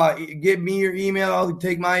 Give me your email. I'll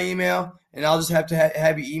take my email, and I'll just have to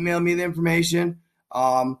have you email me the information.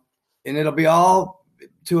 And it'll be all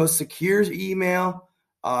to a secure email,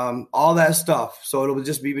 all that stuff. So it'll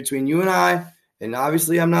just be between you and I. And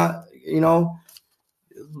obviously I'm not,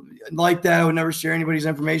 like that. I would never share anybody's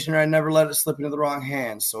information, or I'd never let it slip into the wrong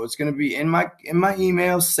hands. So it's going to be in my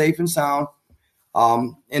email, safe and sound.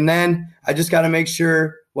 And then I just got to make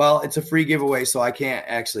sure, well, it's a free giveaway, so I can't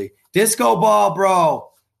actually. Disco ball, bro.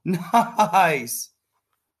 Nice.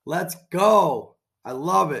 Let's go. I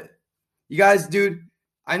love it. You guys, dude,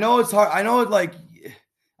 I know it's hard. I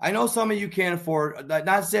know some of you can't afford,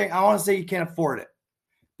 not saying, I want to say you can't afford it,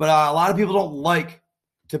 but a lot of people don't like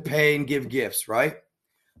to pay and give gifts, right?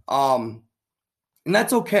 And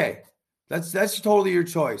that's okay. That's totally your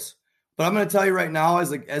choice. But I'm going to tell you right now,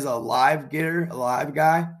 as a live getter, a live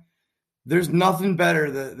guy, there's nothing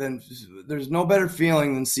better than there's no better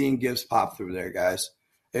feeling than seeing gifts pop through there, guys.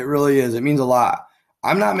 It really is. It means a lot.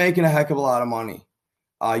 I'm not making a heck of a lot of money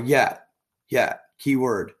yet.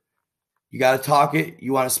 Keyword. You got to talk it.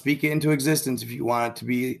 You want to speak it into existence if you want it to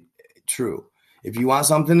be true. If you want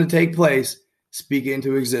something to take place, speak it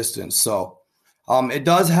into existence. So it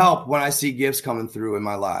does help when I see gifts coming through in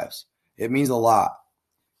my lives. It means a lot.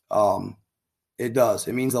 It does.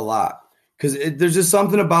 It means a lot. Because there's just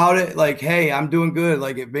something about it, like, hey, I'm doing good.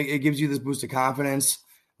 Like, it gives you this boost of confidence.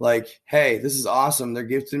 Like, hey, this is awesome. They're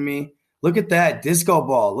gifting me. Look at that disco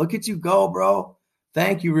ball. Look at you go, bro.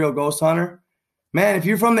 Thank you, Real Ghost Hunter. Man, if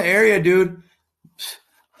you're from the area, dude,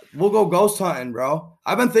 we'll go ghost hunting, bro.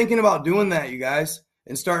 I've been thinking about doing that, you guys,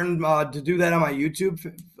 and starting to do that on my YouTube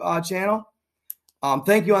channel.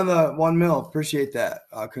 Thank you on the 1 mil. Appreciate that.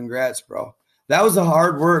 Congrats, bro. That was the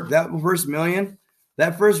hard work. That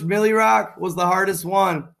first Millie Rock was the hardest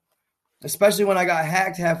one, especially when I got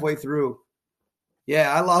hacked halfway through.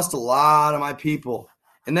 Yeah, I lost a lot of my people.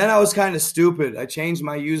 And then I was kind of stupid. I changed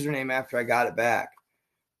my username after I got it back,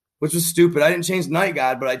 which was stupid. I didn't change Night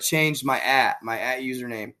God, but I changed my at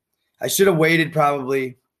username. I should have waited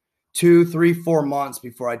probably 2, 3, 4 months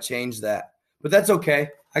before I changed that. But that's okay.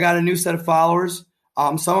 I got a new set of followers.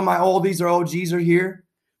 Some of my oldies or OGs are here.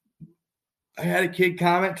 I had a kid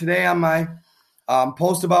comment today on my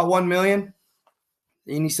post about 1 million.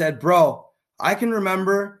 And he said, bro, I can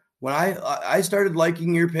remember when I started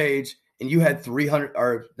liking your page and you had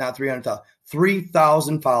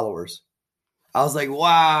 3,000 followers. I was like,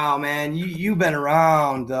 wow, man, you've been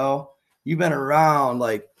around, though. You've been around,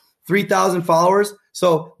 like 3,000 followers.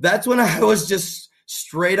 So that's when I was just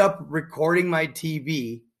straight up recording my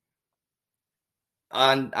TV.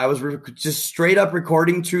 I was just straight up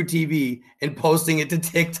recording True TV and posting it to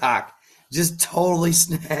TikTok, just totally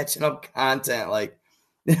snatching up content. Like,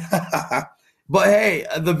 but hey,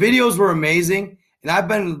 the videos were amazing, and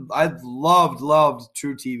I've loved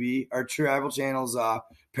True TV or Travel Channel's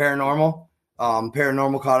paranormal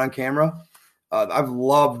caught on camera. I've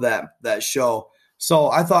loved that show. So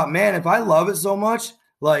I thought, man, if I love it so much,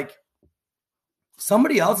 like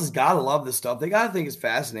somebody else has got to love this stuff. They got to think it's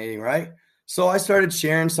fascinating, right? So I started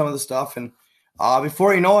sharing some of the stuff, and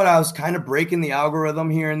before you know it, I was kind of breaking the algorithm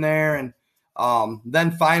here and there, and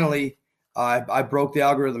then finally I broke the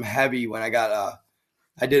algorithm heavy when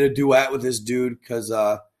I did a duet with this dude because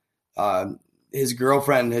his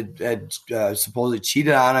girlfriend had supposedly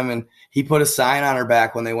cheated on him, and he put a sign on her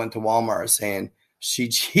back when they went to Walmart saying she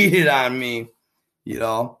cheated on me. You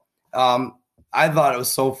know, I thought it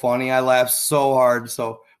was so funny. I laughed so hard.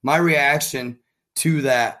 So my reaction to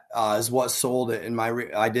that is what sold it. And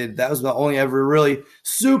that was the only ever really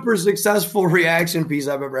super successful reaction piece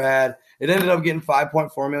I've ever had. It ended up getting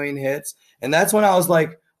 5.4 million hits. And that's when I was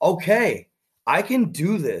like, okay, I can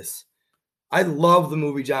do this. I love the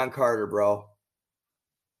movie John Carter, bro.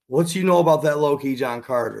 What you know about that low-key John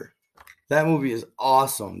Carter? That movie is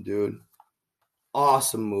awesome, dude.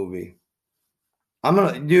 Awesome movie.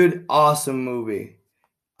 Awesome movie.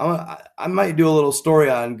 I might do a little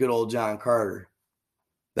story on good old John Carter.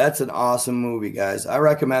 That's an awesome movie, guys. I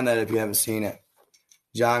recommend that if you haven't seen it.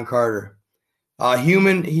 John Carter.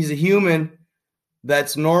 He's a human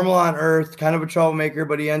that's normal on Earth, kind of a troublemaker,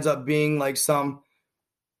 but he ends up being like some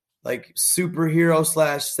like superhero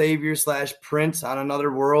 / savior / prince on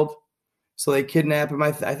another world. So they kidnap him.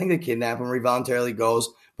 I think they kidnap him or he voluntarily goes.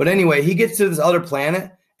 But anyway, he gets to this other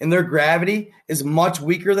planet and their gravity is much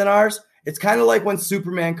weaker than ours. It's kind of like when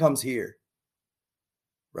Superman comes here,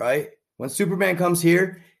 right? When Superman comes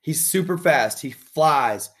here, he's super fast. He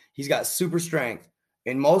flies. He's got super strength.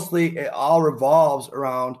 And mostly it all revolves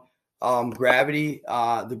around gravity,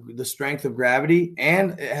 the strength of gravity,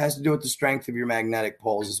 and it has to do with the strength of your magnetic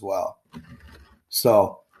poles as well.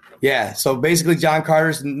 So, yeah. So basically John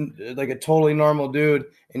Carter's like a totally normal dude,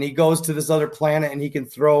 and he goes to this other planet and he can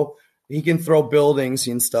throw buildings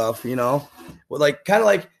and stuff, you know? Like kind of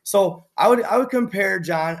like, so I would compare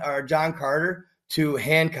John Carter to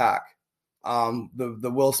Hancock.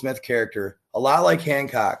 The Will Smith character, a lot like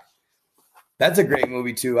Hancock. That's a great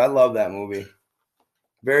movie too. I love that movie.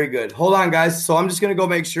 Very good. Hold on, guys. So I'm just gonna go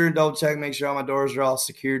make sure and double check, make sure all my doors are all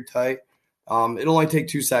secured tight. It'll only take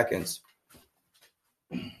 2 seconds.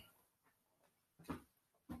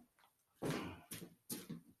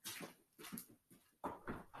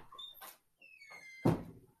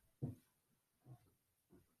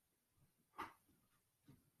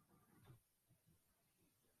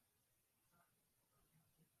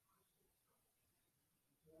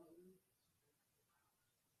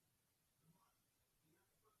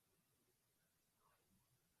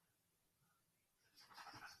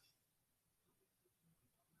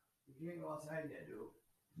 You can't go outside yet, dude.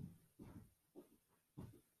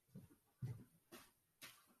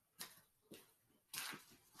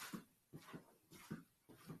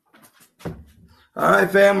 All right,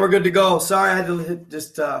 fam, we're good to go. Sorry, I had to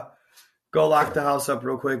just go lock the house up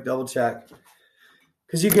real quick, double check.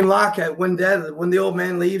 Because you can lock it when the old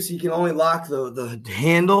man leaves, he can only lock the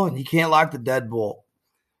handle and he can't lock the deadbolt.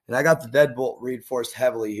 And I got the deadbolt reinforced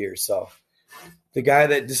heavily here, so the guy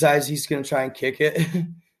that decides he's going to try and kick it,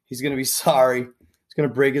 he's going to be sorry. He's going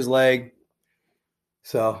to break his leg.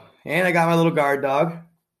 So, and I got my little guard dog.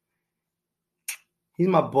 He's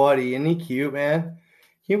my buddy. Isn't he cute, man? Can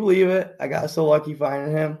you believe it? I got so lucky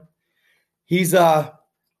finding him. He's, I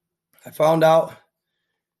found out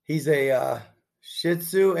he's a Shih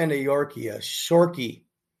Tzu and a Yorkie, a Shorkie.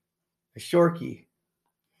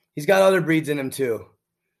 He's got other breeds in him too.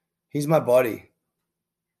 He's my buddy.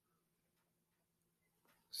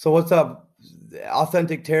 So what's up?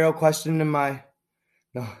 Authentic Tarot question in my...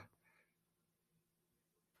 No.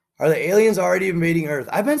 Are the aliens already invading Earth?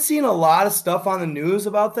 I've been seeing a lot of stuff on the news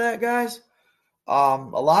about that, guys. A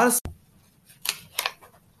lot of...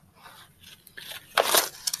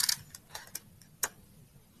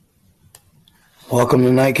 Welcome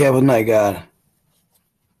to Nightcap with Night God.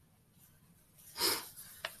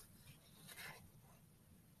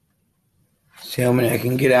 See how many I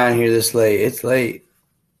can get on here this late. It's late.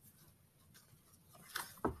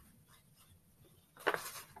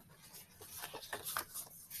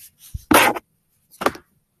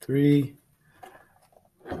 Three,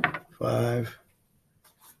 5.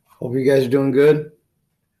 Hope you guys are doing good.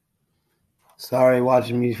 Sorry,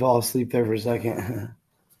 watching me fall asleep there for a second.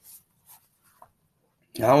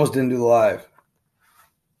 I almost didn't do the live.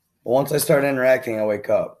 But once I start interacting, I wake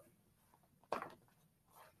up.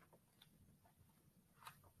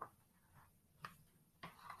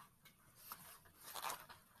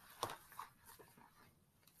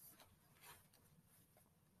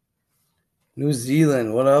 New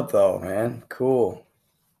Zealand, what up though, man? Cool.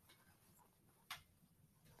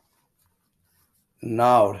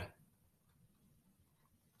 Nowd.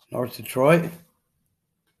 North Detroit?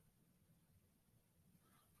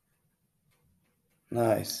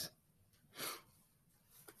 Nice.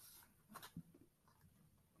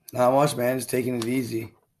 Not much, man. Just taking it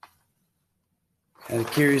easy. And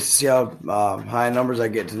curious to see how high numbers I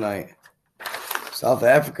get tonight. South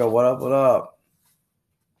Africa, what up, what up?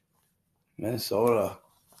 Minnesota.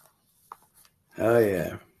 Hell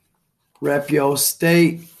yeah. Rep your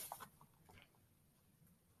state.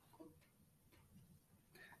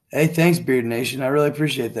 Hey, thanks, Beard Nation. I really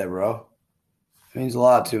appreciate that, bro. It means a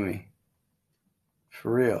lot to me.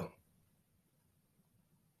 For real.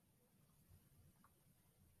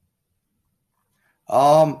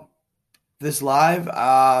 This live,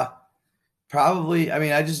 probably, I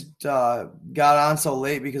mean, I just got on so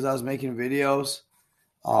late because I was making videos.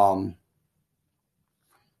 And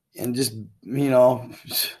just,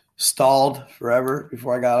 stalled forever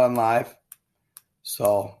before I got on live.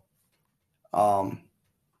 So,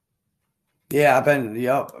 yeah, I've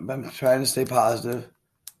been trying to stay positive.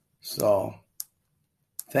 So,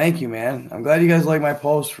 thank you, man. I'm glad you guys like my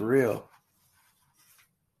post for real.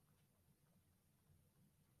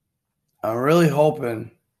 I'm really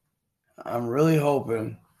hoping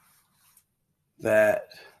that,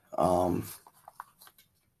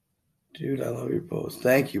 dude, I love your post.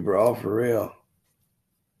 Thank you, bro, for real.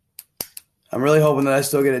 I'm really hoping that I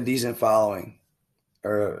still get a decent following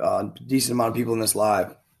or a decent amount of people in this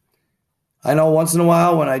live. I know once in a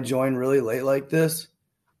while when I join really late like this,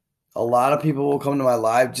 a lot of people will come to my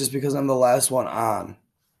live just because I'm the last one on.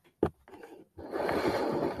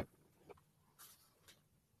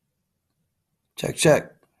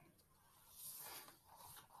 Check.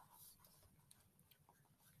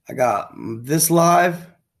 I got this live,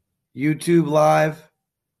 YouTube live,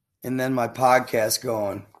 and then my podcast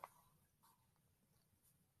going.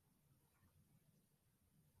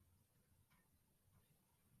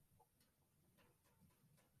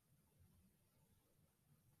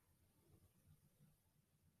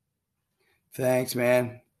 Thanks,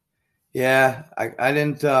 man. Yeah, I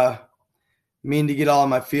didn't mean to get all of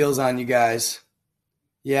my feels on you guys.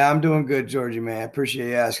 Yeah, I'm doing good, Georgie, man. I appreciate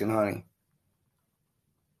you asking, honey.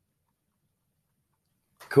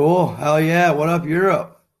 Cool. Hell yeah. What up,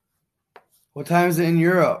 Europe? What time is it in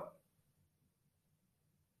Europe?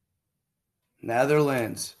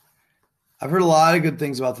 Netherlands. I've heard a lot of good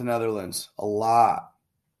things about the Netherlands. A lot.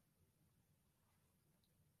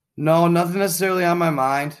 No, nothing necessarily on my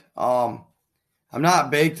mind. I'm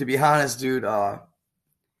not baked, to be honest, dude.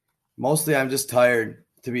 Mostly I'm just tired,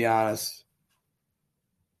 to be honest.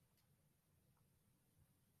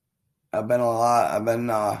 I've been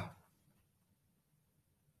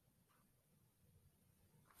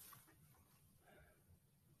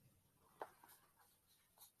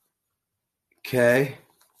okay.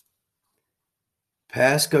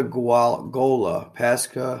 Pasca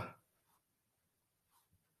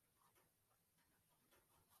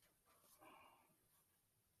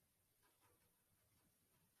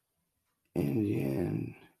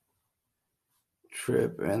Indian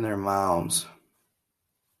trip and their mounds.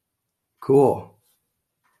 Cool.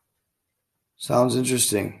 Sounds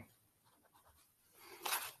interesting.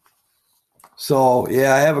 So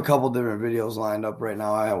yeah, I have a couple different videos lined up right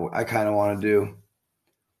now. I kind of want to do.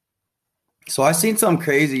 So I seen something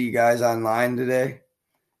crazy, you guys, online today.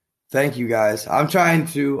 Thank you guys. I'm trying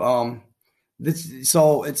to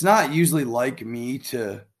so it's not usually like me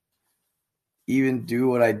to even do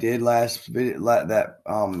what I did last video that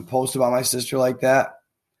post about my sister like that.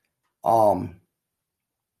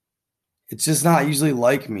 It's just not usually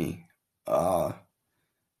like me. I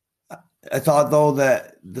thought though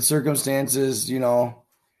that the circumstances,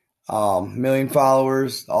 million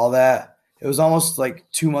followers, all that, it was almost like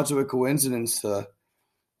too much of a coincidence to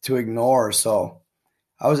ignore. So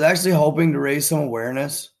I was actually hoping to raise some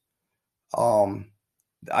awareness.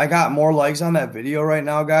 I got more likes on that video right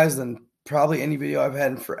now, guys, than probably any video I've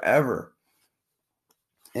had in forever.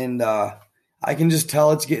 And I can just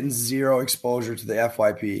tell it's getting zero exposure to the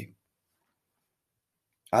FYP.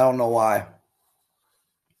 I don't know why.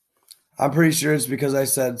 I'm pretty sure it's because I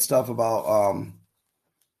said stuff about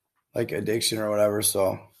like addiction or whatever,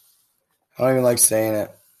 so I don't even like saying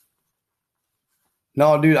it.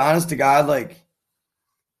 No, dude, honest to God, like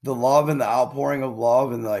the love and the outpouring of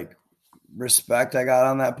love and like respect I got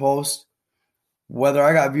on that post, whether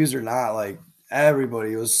I got views or not, like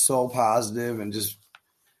everybody was so positive and just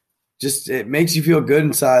it makes you feel good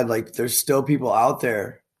inside. Like there's still people out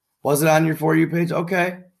there. Was it on your For You page?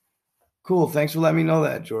 Okay, cool. Thanks for letting me know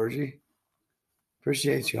that, Georgie.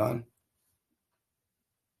 Appreciate you, hon.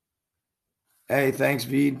 Hey, thanks,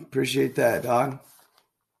 Veed. Appreciate that, dog.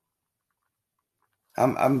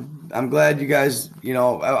 I'm glad you guys,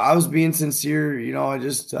 I was being sincere, I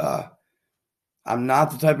just I'm not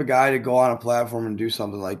the type of guy to go on a platform and do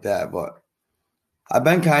something like that, but I've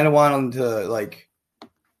been kind of wanting to like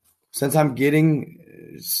since I'm getting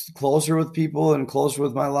closer with people and closer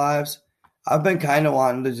with my lives, I've been kind of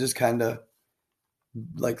wanting to just kind of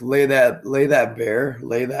like lay that bare,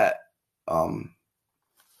 lay that um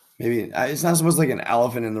maybe it's not so much like an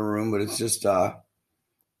elephant in the room, but it's just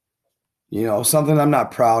something I'm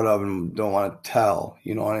not proud of and don't want to tell.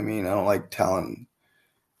 You know what I mean? I don't like telling.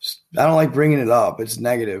 I don't like bringing it up. It's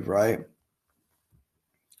negative, right?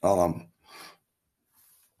 Um,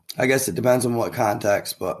 I guess it depends on what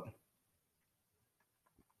context, but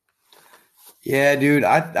yeah, dude.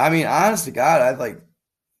 I mean, honest to God,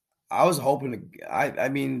 I was hoping to. I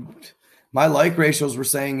mean, my like ratios were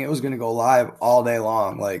saying it was going to go live all day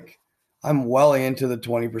long. Like, I'm well into the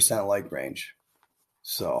 20% like range.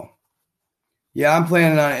 So yeah, I'm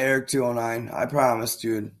planning on Eric 209. I promise,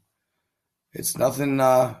 dude. It's nothing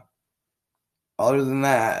other than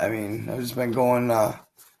that. I mean, I've just been going.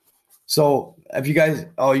 So if you guys,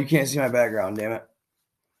 oh, you can't see my background, damn it.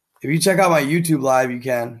 If you check out my YouTube live, you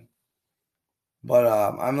can. But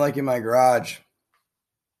I'm like in my garage.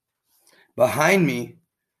 Behind me,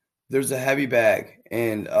 there's a heavy bag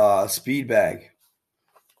and a speed bag.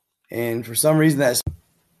 And for some reason, that